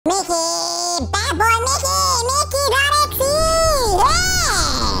that boy, Mickey.exe! Hey!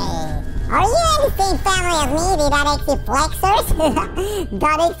 Are you in the same family as me, the .exe flexers?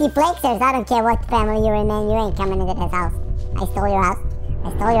 .exe flexers, I don't care what family you're in, man. You ain't coming into this house. I stole your house. I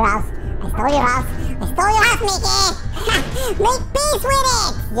stole your house. I stole your house. I stole your house, Mickey! Make peace with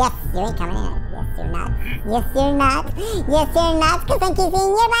it! Yes, you ain't coming in. Yes, you're not. Yes, you're not. Yes, you're not, because I'm kissing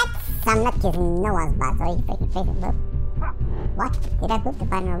your butt. I'm not kissing no one's butt. Are you freaking crazy? Boop. What? Did I boop the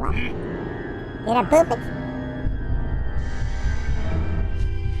button or what? Did I boop it?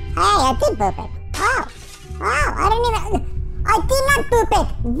 Hey, I did boop it. Oh. Wow, I didn't even... I did not boop it.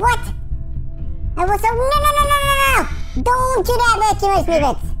 What? I was so... No. Don't you dare make me with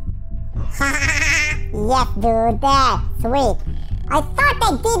it. Yes, dude, there. Sweet. I thought I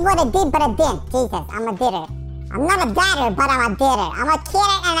did what I did, but I didn't. Jesus, I'm a didder. I'm not a dadder, but I'm a didder. I'm a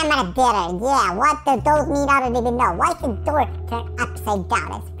kidder and I'm a didder. Yeah, what does those mean? I don't even know. Why is the door turned upside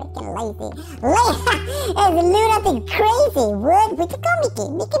down? It's freaking lazy. It's lunatic crazy. What? Where'd you go, Mickey?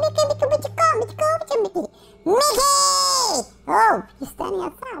 Mickey, where'd you go? Where'd you go, Mickey? Mickey! Oh, you're standing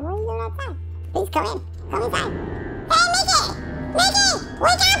outside. What are you doing outside? Please come in. Come inside. Hey, Mickey! Mickey!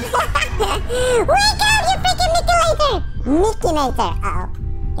 Wake up! Wake up, you freaking Mickey later! Uh-oh.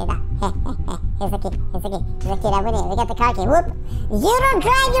 Here's the key. Here's the key that we need. We got the car key. Whoop! You don't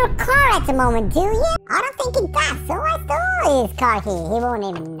drive your car at the moment, do you? I don't think he does, so I stole his car key. He won't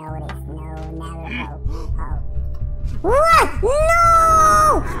even notice. No, never. Oh. What?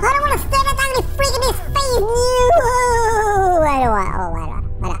 No! I don't want to stare at ugly freak in his face! No! I don't want...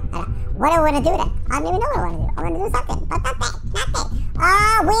 What do I want to do then? I don't even know what I want to do. I want to do something, but not that.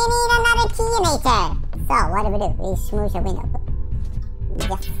 Oh, we need another keyinator. So, what do? We smoosh the window.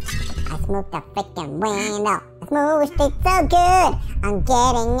 Yes, I smoothed the freaking window. I smooshed it so good. I'm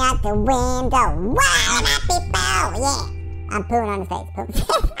getting out the window. Wow, my people! Yeah, I'm pooing on his face. I'm pooing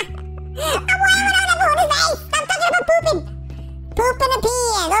on his face. I'm talking about pooping. Pooping and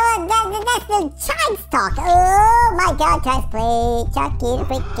peeing. Oh, that's the child's talk. Oh my God, just play Chucky the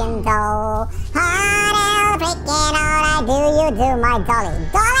freaking doll. How the freaking all I do you do, my dolly.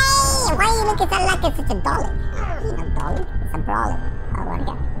 Dolly! Why are you looking so like it's such a dolly? You know, dolly. It's a brawler. Oh, what do we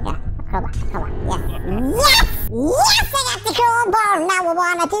got? Crowbar. Yes! I got the crowbar. Now I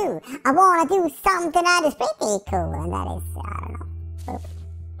wanna do something that is pretty cool, and that is, I don't know, boop.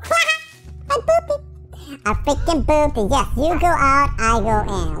 I booped it. I freaking booped it. Yes, you go out, I go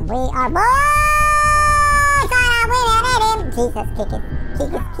in. We are boys on our way at him. Jesus, kick it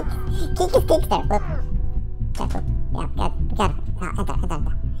there. Boop. Yeah, got it.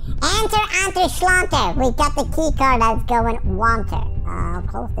 Enter, schlanter. We got the key card that's going wanter.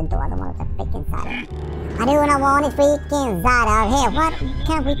 Close the door. I don't want to freaking side. I do not want it freaking side out here. What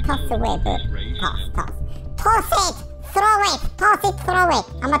can we toss away? Toss. Toss it. Throw it.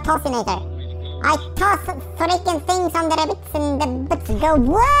 I'm a tossinator. I toss freaking things on the rabbits and the bits go.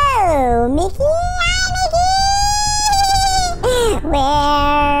 Whoa, Mickey!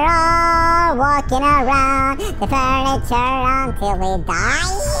 We're all walking around the furniture until we die.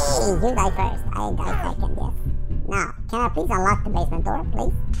 You die first. I die second, yes. Now, can I please unlock the basement door,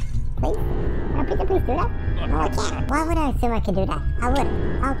 please? Please? Can I please do that? No, I can't. Why would I assume I could do that? I wouldn't.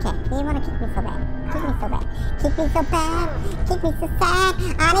 Okay, you want to kick me so bad. Kick me so bad. Kick me so sad.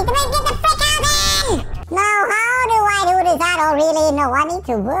 I need to make it the frick out then! Now, how do I do this? I don't really know. I need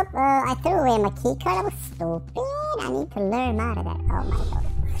to whoop. I threw away my key card. I was stupid. I need to learn out of that. Oh my God.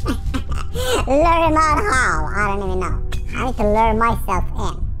 Learn out how? I don't even know. I need to learn myself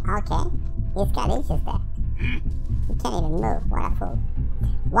in. Okay. He's got issues there. He can't even move. What a fool.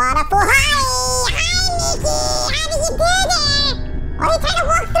 Hi, Mickey! How did you do that? Are you trying to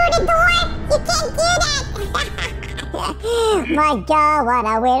walk through the door? You can't do that! My God, what a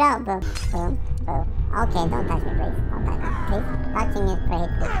weirdo. Boom. Okay, don't touch me, please. Don't touch me, please. Touching is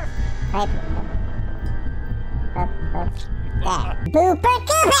prohibited. There. Booper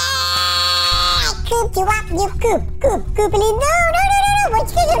Cooper! Cooped you up, you coopily. No!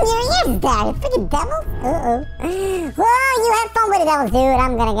 What's going on your ears there? You freaking devils? Uh-oh. Well, you have fun with the devils, dude.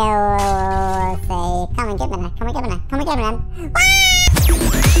 I'm gonna go say, come and get me then.